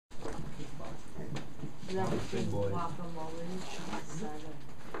Big boy.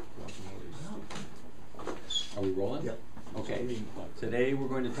 Are we rolling? Yep. Okay. Today we're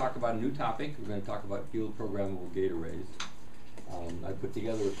going to talk about a new topic. We're going to talk about field programmable gate arrays. I put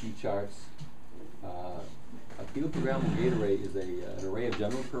together a few charts. A field programmable gate array is an array of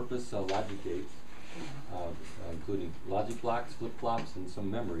general purpose logic gates, including logic blocks, flip-flops, and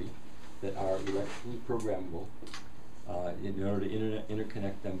some memory that are electrically programmable in order to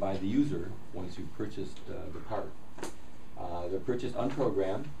interconnect them by the user once you've purchased the part. They're purchased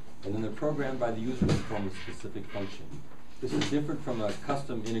unprogrammed, and then they're programmed by the user to perform a specific function. This is different from a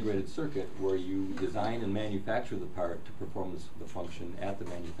custom integrated circuit where you design and manufacture the part to perform the function at the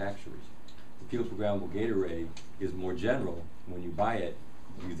manufacturers. The field programmable gate array is more general. When you buy it,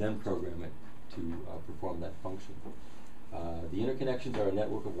 you then program it to perform that function. The interconnections are a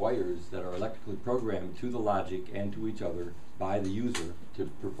network of wires that are electrically programmed to the logic and to each other by the user to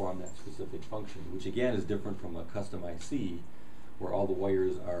perform that specific function, which again is different from a custom IC where all the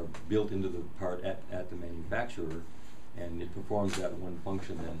wires are built into the part at the manufacturer, and it performs that one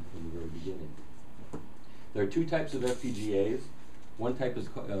function then from the very beginning. There are two types of FPGAs. One type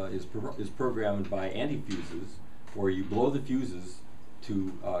is programmed by anti-fuses, where you blow the fuses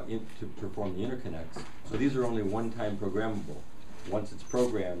to perform the interconnects. So these are only one-time programmable. Once it's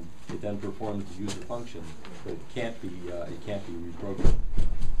programmed, it then performs the user function, but it can't be reprogrammed.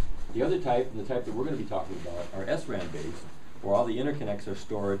 The other type, and the type that we're going to be talking about, are SRAM based, where all the interconnects are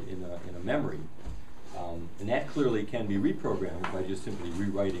stored in a memory. And that clearly can be reprogrammed by just simply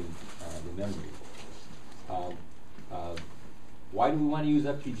rewriting the memory. Why do we want to use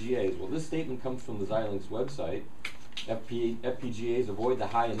FPGAs? Well, this statement comes from the Xilink's website. FPGAs avoid the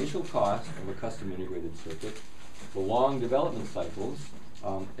high initial cost of a custom integrated circuit, the long development cycles.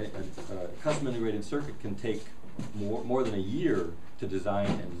 A custom integrated circuit can take more than a year to design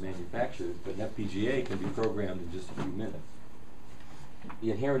and manufacture, but an FPGA can be programmed in just a few minutes.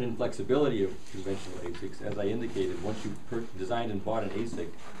 The inherent inflexibility of conventional ASICs, as I indicated, once you've designed and bought an ASIC,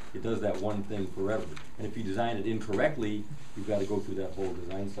 it does that one thing forever. And if you design it incorrectly, you've got to go through that whole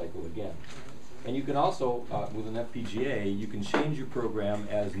design cycle again. And you can also, with an FPGA, you can change your program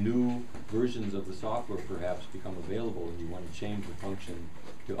as new versions of the software perhaps become available, and you want to change the function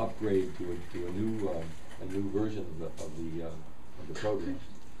to upgrade to a new version of the program.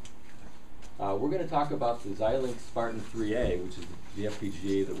 We're going to talk about the Xilink Spartan 3A, which is the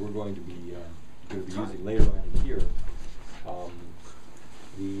FPGA that we're going to be using later on in here.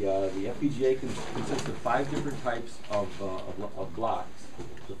 The FPGA consists of 5 different types of blocks.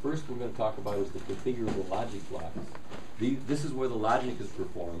 The first we're going to talk about is the configurable logic blocks. This is where the logic is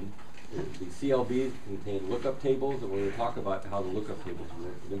performed. The CLBs contain lookup tables, and we're going to talk about how the lookup tables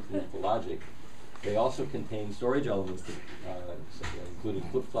work to implement the logic. They also contain storage elements, including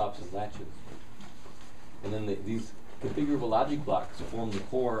flip-flops and latches. And then these configurable logic blocks form the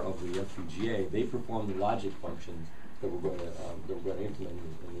core of the FPGA. They perform the logic functions that we're going to implement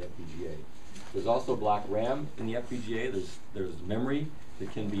in the FPGA. There's also block RAM in the FPGA. There's memory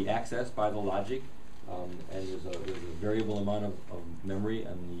that can be accessed by the logic, and there's a variable amount of memory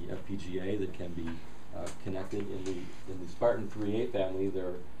on the FPGA that can be connected. In the Spartan 3A family,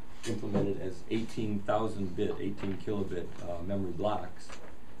 they're implemented as 18,000-bit, 18 kilobit memory blocks.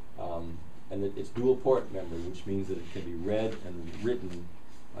 And it's dual port memory, which means that it can be read and written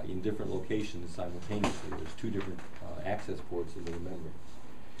in different locations simultaneously. There's 2 different access ports into the memory.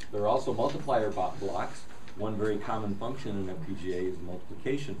 There are also multiplier blocks. One very common function in FPGA is the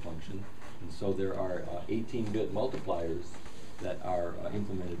multiplication function, and so there are 18-bit multipliers that are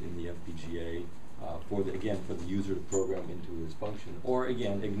implemented in the FPGA for the user to program into his function, or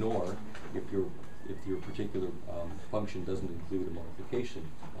again ignore if your particular function doesn't include a multiplication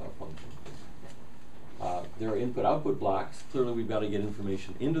function. There are input-output blocks. Clearly, we've got to get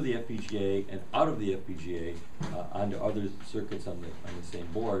information into the FPGA and out of the FPGA onto other circuits on the same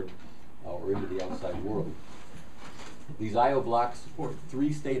board or into the outside world. These I/O blocks support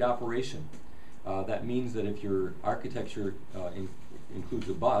 3-state operation. That means that if your architecture includes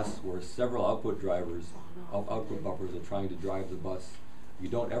a bus where several output buffers are trying to drive the bus, you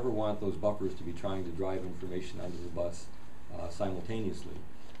don't ever want those buffers to be trying to drive information onto the bus simultaneously.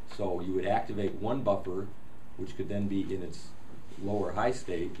 So you would activate one buffer, which could then be in its lower high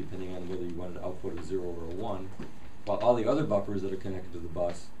state, depending on whether you wanted to output a 0 or a 1, while all the other buffers that are connected to the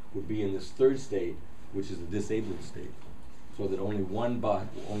bus would be in this 3rd state, which is a disabled state, so that only one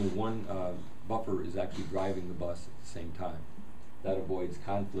buffer is actually driving the bus at the same time. That avoids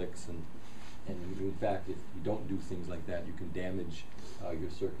conflicts, and in fact, if you don't do things like that, you can damage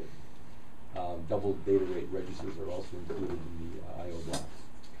your circuit. Double data rate registers are also included in the I/O blocks.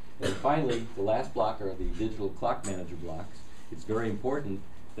 And finally, the last block are the digital clock manager blocks. It's very important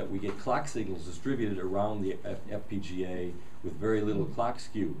that we get clock signals distributed around the FPGA with very little clock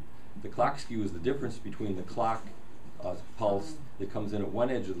skew. The clock skew is the difference between the clock pulse that comes in at one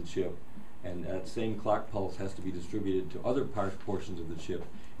edge of the chip, and that same clock pulse has to be distributed to other portions of the chip.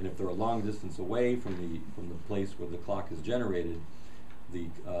 And if they're a long distance away from the place where the clock is generated,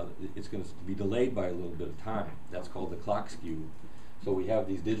 it's going to be delayed by a little bit of time. That's called the clock skew. So we have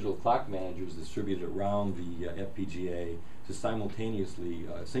these digital clock managers distributed around the FPGA to simultaneously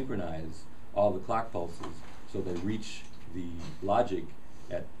synchronize all the clock pulses, so they reach the logic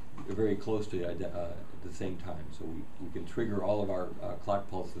at very close to the same time. So we can trigger all of our clock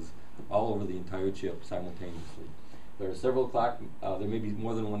pulses all over the entire chip simultaneously. There are several there may be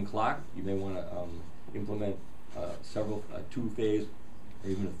more than one clock. You may want to implement several two-phase or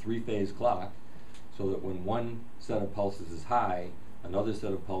even a three-phase clock, so that when one set of pulses is high, another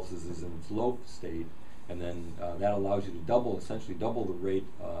set of pulses is in its low state, and then that allows you to essentially double the rate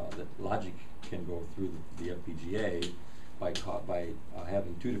that logic can go through the FPGA by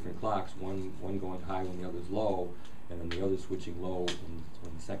having two different clocks, one going high when the other's low, and then the other switching low when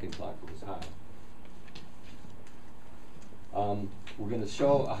the second clock goes high. We're going to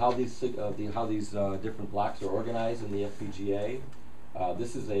show how these different blocks are organized in the FPGA.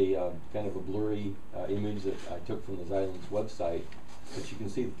 This is a kind of a blurry image that I took from the Xilink's website, but you can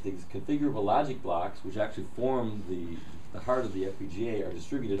see that these configurable logic blocks, which actually form the heart of the FPGA, are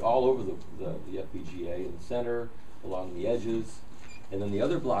distributed all over the FPGA, in the center, along the edges, and then the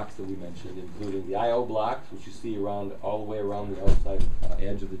other blocks that we mentioned, including the I/O blocks, which you see all the way around the outside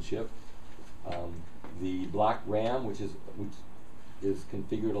edge of the chip. The block RAM, which is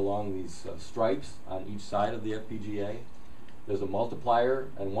configured along these stripes on each side of the FPGA. There's a multiplier,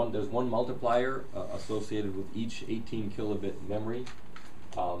 and there's one multiplier associated with each 18 kilobit memory,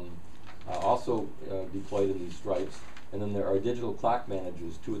 also deployed in these stripes. And then there are digital clock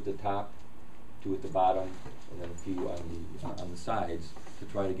managers, two at the top, two at the bottom, and then a few on the sides, to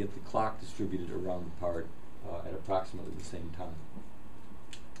try to get the clock distributed around the part at approximately the same time.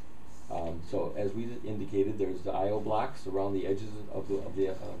 So as we indicated, there's the I/O blocks around the edges of the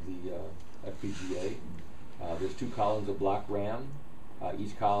FPGA. There's two columns of block RAM.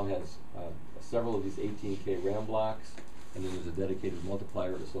 Each column has several of these 18K RAM blocks, and then there's a dedicated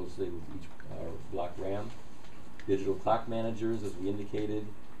multiplier associated with each block RAM. Digital clock managers, as we indicated.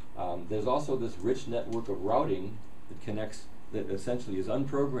 There's also this rich network of routing that essentially is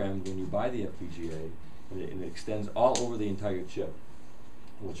unprogrammed when you buy the FPGA, and it extends all over the entire chip.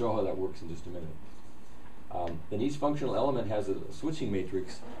 We'll show how that works in just a minute. Then each functional element has a switching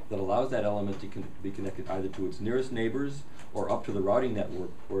matrix that allows that element to be connected either to its nearest neighbors or up to the routing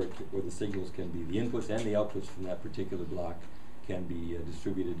network where the signals can be, the inputs and the outputs from that particular block can be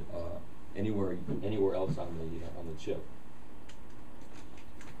distributed anywhere else on the chip.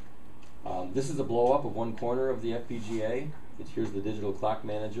 This is a blow-up of one corner of the FPGA. Here's the digital clock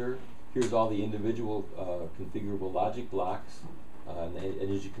manager. Here's all the individual configurable logic blocks. And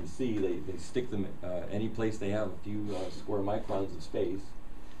as you can see, they stick them any place they have a few square microns of space.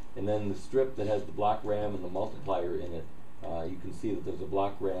 And then the strip that has the block RAM and the multiplier in it, you can see that there's a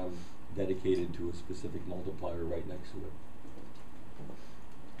block RAM dedicated to a specific multiplier right next to it.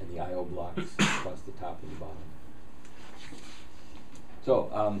 And the I/O blocks across the top and the bottom.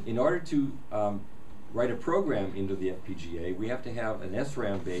 So in order to write a program into the FPGA, we have to have an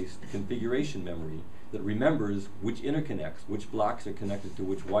SRAM-based configuration memory that remembers which interconnects, which blocks are connected to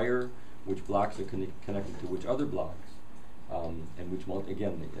which wire, which blocks are connected to which other blocks, and which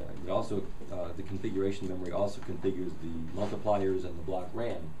it also the configuration memory also configures the multipliers and the block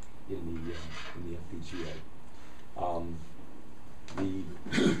RAM in the FPGA.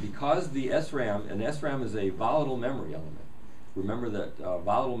 Because the SRAM is a volatile memory element. Remember that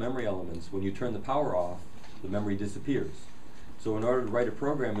volatile memory elements, when you turn the power off, the memory disappears. So in order to write a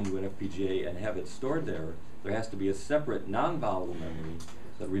program into an FPGA and have it stored there has to be a separate non-volatile memory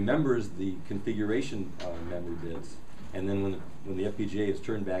that remembers the configuration memory bits, and then when the FPGA is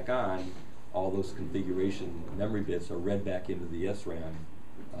turned back on, all those configuration memory bits are read back into the SRAM,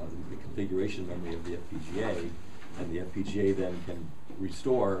 the configuration memory of the FPGA, and the FPGA then can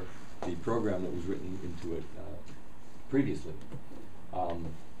restore the program that was written into it previously.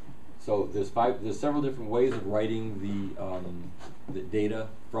 So there's several different ways of writing the data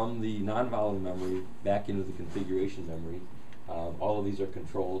from the non-volatile memory back into the configuration memory. All of these are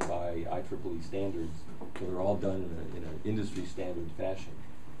controlled by IEEE standards, so they're all done in an industry standard fashion.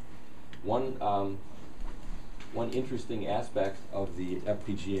 One interesting aspect of the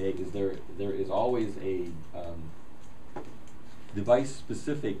FPGA is there is always a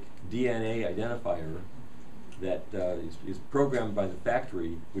device-specific DNA identifier that is programmed by the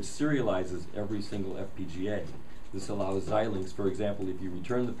factory, which serializes every single FPGA. This allows Xilinx, for example, if you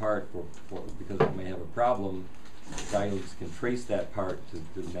return the part because it may have a problem, Xilinx can trace that part to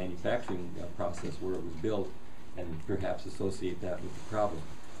the manufacturing process where it was built and perhaps associate that with the problem.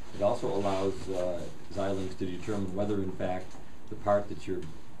 It also allows Xilinx to determine whether, in fact, the part that you're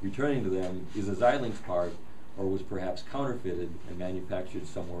returning to them is a Xilinx part or was perhaps counterfeited and manufactured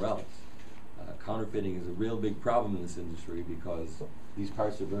somewhere else. Counterfeiting is a real big problem in this industry because these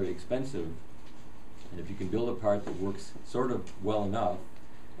parts are very expensive, and if you can build a part that works sort of well enough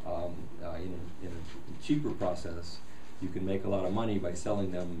in a cheaper process, you can make a lot of money by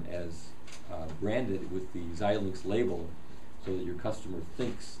selling them as branded with the Xilinx label so that your customer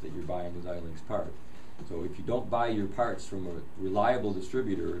thinks that you're buying a Xilinx part. So if you don't buy your parts from a reliable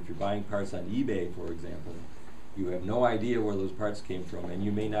distributor, if you're buying parts on eBay, for example, you have no idea where those parts came from, and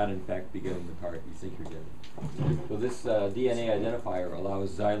you may not, in fact, be getting the part you think you're getting. So this DNA identifier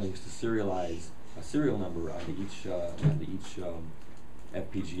allows Xilinx to serialize a serial number onto each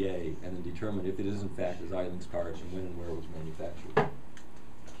FPGA and then determine if it is, in fact, a Xilinx part and when and where it was manufactured.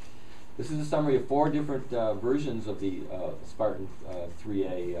 This is a summary of 4 different versions of the Spartan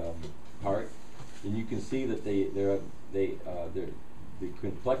 3A part, and you can see that the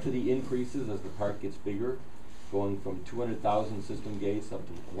complexity increases as the part gets bigger, going from 200,000 system gates up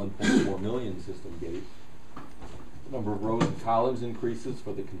to 1.4 million system gates. The number of rows and columns increases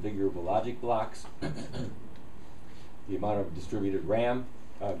for the configurable logic blocks. The amount of distributed RAM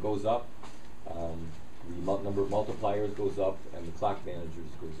goes up. The number of multipliers goes up, and the clock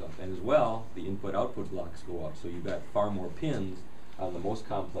managers goes up. And as well, the input-output blocks go up. So you've got far more pins on the most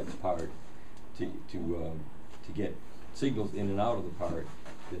complex part to get signals in and out of the part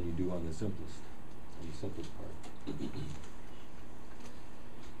than you do on the simplest part.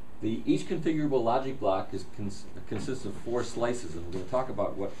 Each configurable logic block consists of 4 slices, and we're going to talk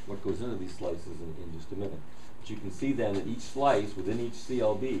about what goes into these slices in just a minute. But you can see then that each slice within each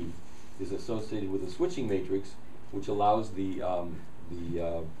CLB is associated with a switching matrix, which allows the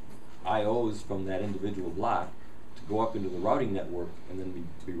IOs from that individual block to go up into the routing network and then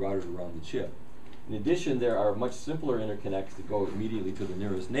be routed around the chip. In addition, there are much simpler interconnects that go immediately to the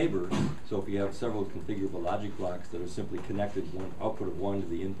nearest neighbor. So if you have several configurable logic blocks that are simply connected, one output of one to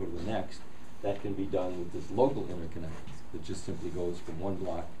the input of the next, that can be done with this local interconnect that just simply goes from one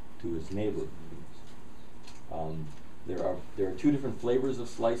block to its neighbor. There are 2 different flavors of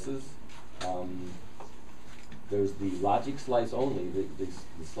slices. There's the logic slice only, the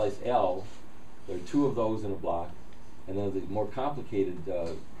slice L. There are 2 of those in a block, and then the more complicated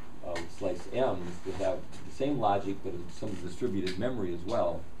slice M's that have the same logic but some distributed memory as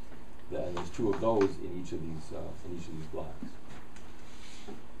well. And there's 2 of those in each of these blocks.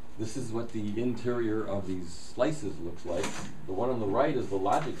 This is what the interior of these slices looks like. The one on the right is the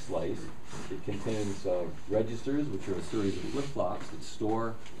logic slice. It contains registers, which are a series of flip-flops that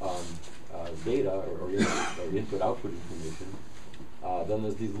store data or input-output information. Then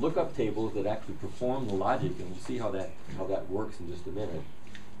there's these lookup tables that actually perform the logic, and we'll see how that works in just a minute.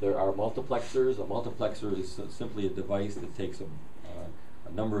 There are multiplexers. A multiplexer is simply a device that takes a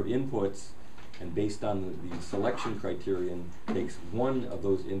number of inputs, and based on the selection criterion, takes one of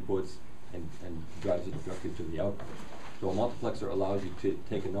those inputs and drives it directly to the output. So a multiplexer allows you to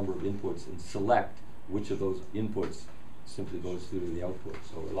take a number of inputs and select which of those inputs simply goes through to the output.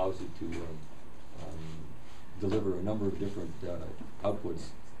 So it allows you to deliver a number of different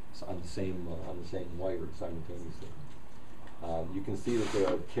outputs on the same wire simultaneously. You can see that there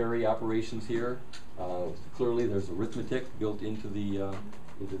are carry operations here. Clearly, there's arithmetic built into the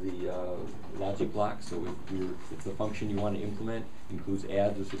logic block. So if the function you want to implement includes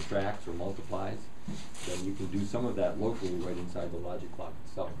adds or subtracts or multiplies, then you can do some of that locally right inside the logic block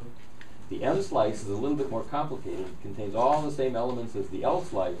itself. The M slice is a little bit more complicated. It contains all the same elements as the L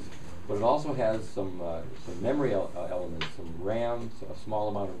slice, but it also has some memory elements, some RAM, a small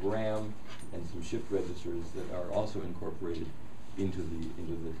amount of RAM, and some shift registers that are also incorporated into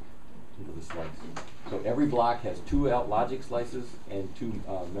the slice. So every block has 2 logic slices and 2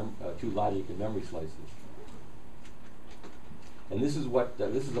 logic and memory slices. And this is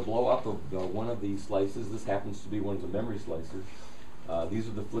a blow up of one of these slices. This happens to be one of the memory slicers. These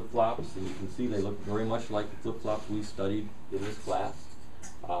are the flip-flops, and you can see they look very much like the flip-flops we studied in this class.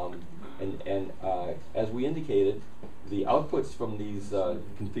 As we indicated, the outputs from these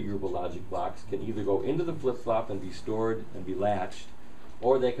configurable logic blocks can either go into the flip-flop and be stored and be latched,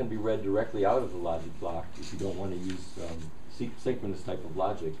 or they can be read directly out of the logic block if you don't want to use synchronous type of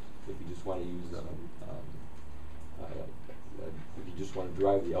logic. If you just want to use if you just want to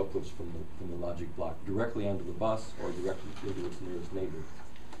drive the outputs from the logic block directly onto the bus or directly into its nearest neighbor.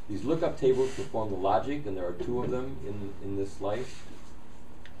 These lookup tables perform the logic, and there are two of them in this slice.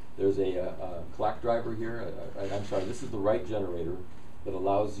 There's a clock driver here. I'm sorry, this is the write generator that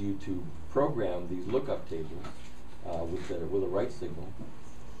allows you to program these lookup tables with a write signal.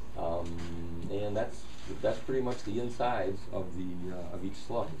 And that's pretty much the insides of each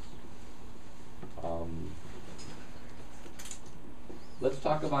slice. Let's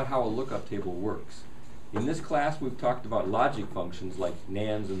talk about how a lookup table works. In this class, we've talked about logic functions like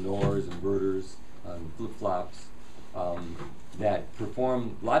nands and nors, inverters, flip-flops that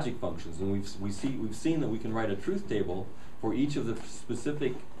perform logic functions, and we've seen that we can write a truth table for each of the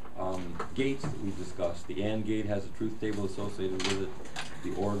specific gates that we've discussed. The AND gate has a truth table associated with it.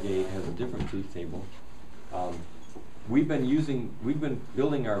 The OR gate has a different truth table. We've been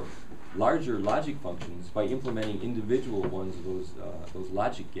building our larger logic functions by implementing individual ones of those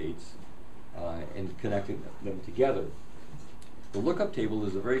logic gates and connecting them together. The lookup table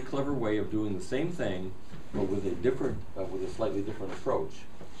is a very clever way of doing the same thing, but with a slightly different approach.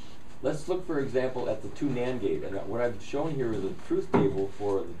 Let's look, for example, at the 2 NAND gate. And what I've shown here is a truth table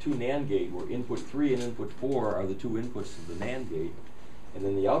for the 2 NAND gate, where input 3 and input 4 are the two inputs to the NAND gate. And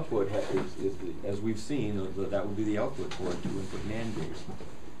then the output as we've seen, that would be the output for a 2-input NAND gate.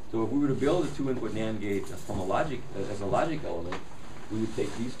 So if we were to build a 2-input NAND gate from as a logic element, we would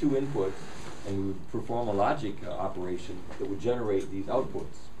take these 2 inputs and we would perform a logic operation that would generate these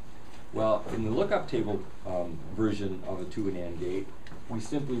outputs. Well, in the lookup table version of a 2 NAND gate, we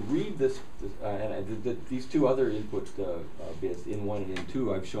simply read these 2 other input bits, in 1 and in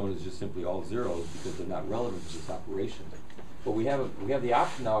 2, I've shown as just simply all zeros because they're not relevant to this operation. But we have the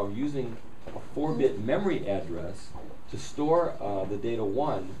option now of using a 4-bit memory address to store the data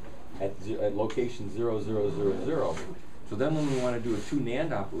 1 at location 0000. So then when we want to do a 2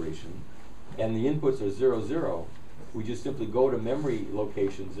 NAND operation, and the inputs are 00, we just simply go to memory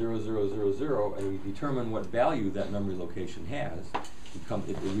location 0000, and we determine what value that memory location has.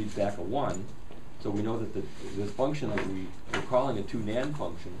 It reads back a 1. So we know that this function that we're calling a 2 NAND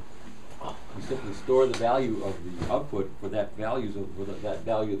function, we simply store the value of the output for that value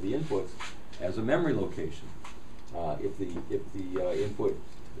of the inputs as a memory location. If the input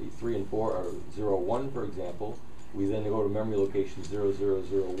 3 and 4 are 0, 1, for example, we then go to memory location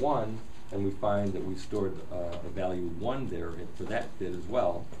 0001, and we find that we've stored a value 1 there for that bit as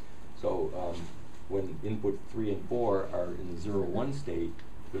well. So when input 3 and 4 are in the 0, 1 state,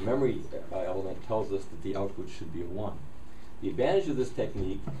 the memory element tells us that the output should be a 1. The advantage of this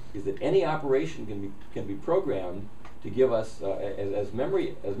technique is that any operation can be programmed to give us as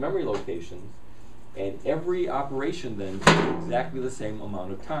memory locations, and every operation then takes exactly the same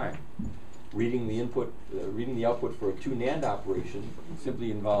amount of time. Reading the output for a 2 NAND operation simply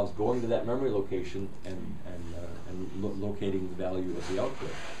involves going to that memory location and locating the value of the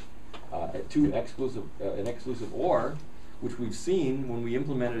output. An exclusive OR, which we've seen when we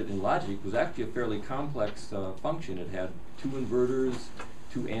implemented it in logic, was actually a fairly complex function. It had 2 inverters,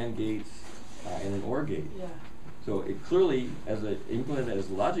 2 AND gates, and an OR gate. Yeah. So it clearly, implemented as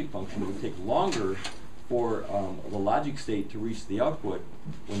a logic function, it would take longer for the logic state to reach the output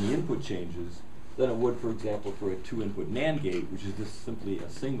when the input changes than it would, for example, for a 2-input NAND gate, which is just simply a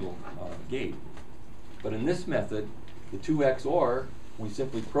single gate. But in this method, the 2x OR, we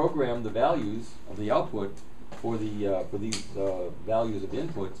simply program the values of the output for these values of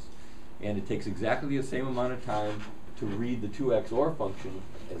inputs, and it takes exactly the same amount of time to read the 2x OR function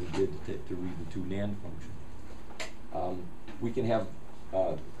as it did to read the 2 NAND function. We can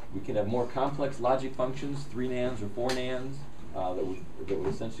have more complex logic functions, 3 NANDs or 4 NANDs, that would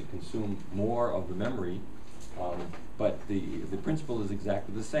essentially consume more of the memory, but the principle is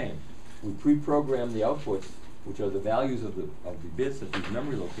exactly the same. We pre-program the outputs, which are the values of the bits at these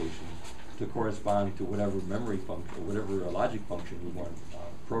memory locations, to correspond to whatever memory function or whatever logic function we want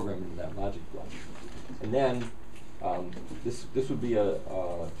programmed into that logic block. And then this would be a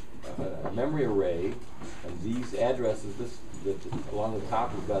memory array, and these addresses, along the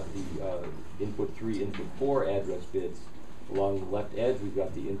top we've got the input 3, input 4 address bits. Along the left edge we've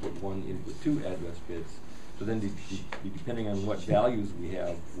got the input 1, input 2 address bits. So then depending on what values we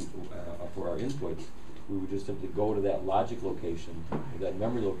have for our inputs, we would just simply go to that logic location, or that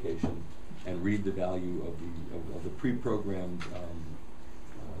memory location, and read the value of the pre-programmed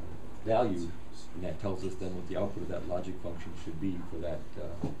value, and that tells us then what the output of that logic function should be for that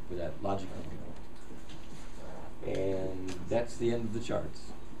logic function. And that's the end of the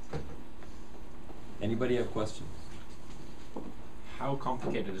charts. Anybody have questions? How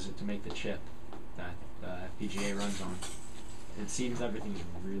complicated is it to make the chip that the FPGA runs on? It seems everything is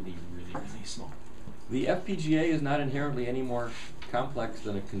really, really, really small. The FPGA is not inherently any more complex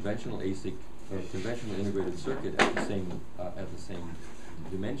than a conventional ASIC or a conventional integrated circuit at the same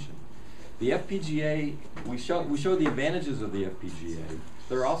dimension. The FPGA, we show the advantages of the FPGA.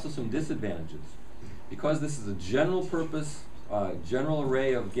 There are also some disadvantages. Because this is a general purpose, general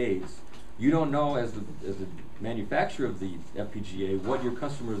array of gates, you don't know as the manufacturer of the FPGA what your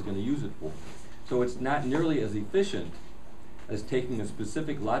customer is going to use it for. So it's not nearly as efficient as taking a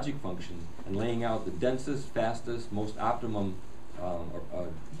specific logic function and laying out the densest, fastest, most optimum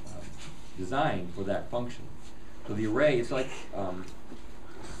design for that function. So the array, it's like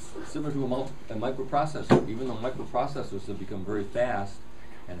similar to a microprocessor. Even though microprocessors have become very fast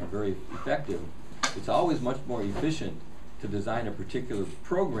and are very effective, it's always much more efficient to design a particular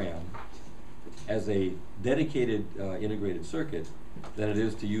program as a dedicated integrated circuit than it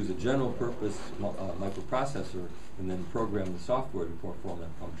is to use a general purpose microprocessor and then program the software to perform that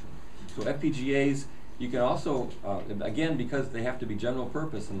function. So FPGAs, you can also, again, because they have to be general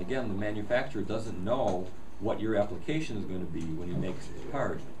purpose, and again, the manufacturer doesn't know what your application is going to be when he makes the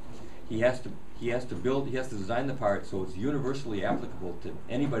part. He has to design the part so it's universally applicable to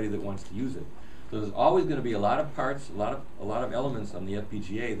anybody that wants to use it. So there's always going to be a lot of parts, a lot of elements on the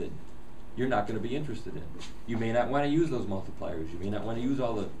FPGA that you're not going to be interested in. You may not want to use those multipliers. You may not want to use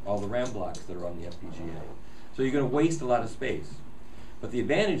all the RAM blocks that are on the FPGA. So you're going to waste a lot of space. But the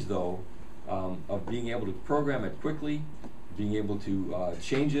advantage, though, of being able to program it quickly, being able to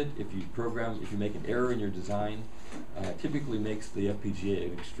change it if you make an error in your design, typically makes the FPGA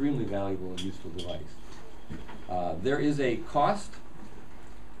an extremely valuable and useful device. There is a cost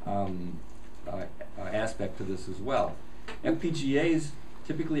aspect to this as well. FPGAs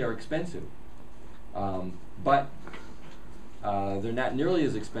typically are expensive, but they're not nearly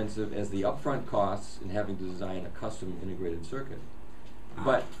as expensive as the upfront costs in having to design a custom integrated circuit.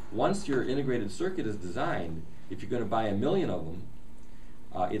 But once your integrated circuit is designed, if you're going to buy 1 million of them,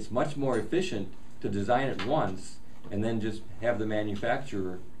 it's much more efficient to design it once and then just have the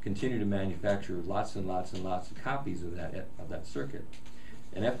manufacturer continue to manufacture lots and lots and lots of copies of that circuit.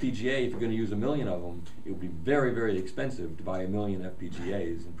 An FPGA, if you're going to use 1 million of them, it would be very, very expensive to buy 1 million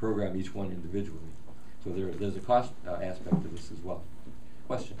FPGAs and program each one individually. So there's a cost aspect to this as well.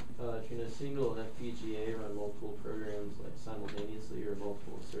 Question? Can a single FPGA run multiple programs like simultaneously or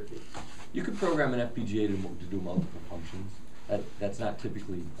multiple circuits? You could program an FPGA to do multiple functions. That's not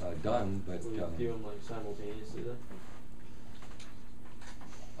typically done, but Will you do them like simultaneously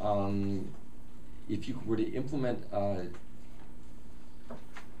then? If you were to implement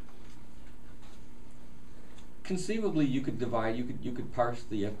conceivably, you could divide. You could parse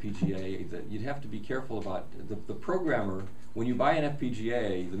the FPGA. You'd have to be careful about the programmer. When you buy an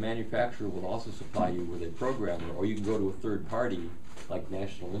FPGA, the manufacturer will also supply you with a programmer, or you can go to a third party like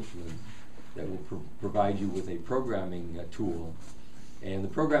National Instruments that will provide you with a programming tool, and the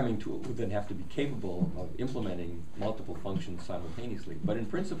programming tool would then have to be capable of implementing multiple functions simultaneously. But in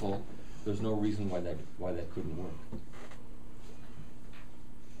principle, there's no reason why that couldn't work.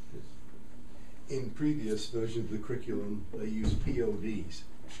 In previous versions of the curriculum, they used PODs,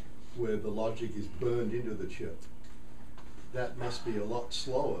 where the logic is burned into the chip. That must be a lot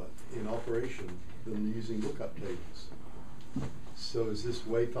slower in operation than using lookup tables. So is this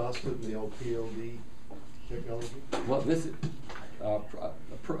way faster than the old PLD technology? Well, this is a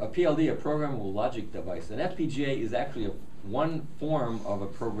PLD, a programmable logic device. An FPGA is actually one form of a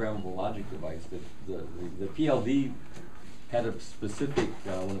programmable logic device. The PLD had a specific,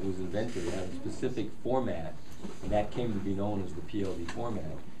 when it was invented, it had a specific format, and that came to be known as the PLD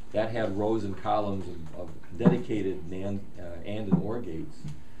format. That had rows and columns of dedicated NAND and OR gates.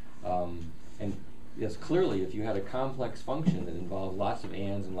 And yes, clearly, if you had a complex function that involved lots of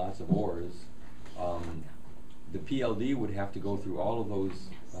ANDs and lots of ORs, the PLD would have to go through all of those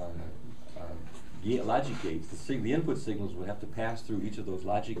logic gates. The input signals would have to pass through each of those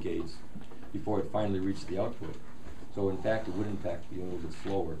logic gates before it finally reached the output. So in fact, it would in fact be a little bit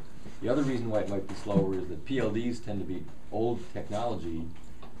slower. The other reason why it might be slower is that PLDs tend to be old technology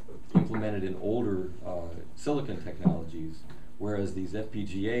implemented in older silicon technologies, whereas these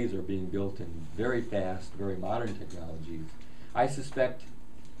FPGAs are being built in very fast, very modern technologies. I suspect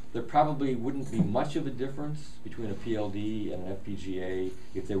there probably wouldn't be much of a difference between a PLD and an FPGA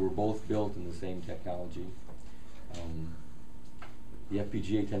if they were both built in the same technology. The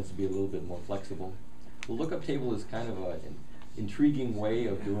FPGA tends to be a little bit more flexible. The lookup table is kind of an intriguing way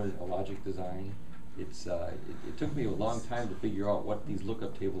of doing a logic design. It took me a long time to figure out what these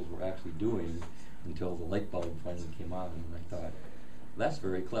lookup tables were actually doing until the light bulb finally came on, and I thought, that's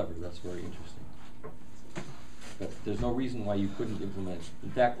very clever, that's very interesting. but there's no reason why you couldn't implement. In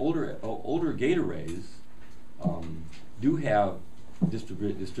fact, older gate arrays do have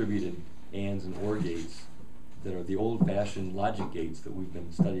distributed ANDs and OR gates that are the old-fashioned logic gates that we've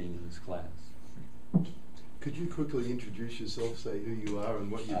been studying in this class. Could you quickly introduce yourself, say who you are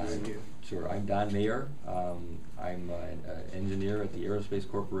and what you're doing here? Sure, I'm Don Mayer. I'm an engineer at the Aerospace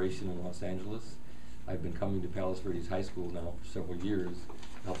Corporation in Los Angeles. I've been coming to Palos Verdes High School now for several years,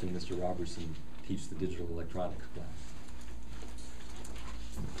 helping Mr. Robertson teach the digital electronics class.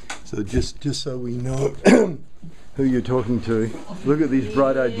 So just so we know who you're talking to, look at these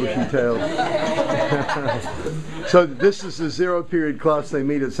bright-eyed bushy tails. So this is the zero period class. They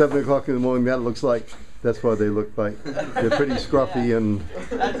meet at 7 o'clock in the morning. That looks like, that's why they look like. They're pretty scruffy and...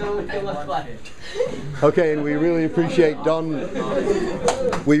 That's what we look like. Okay, and we really appreciate Don.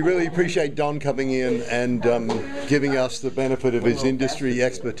 We really appreciate Don coming in and giving us the benefit of his industry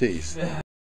expertise.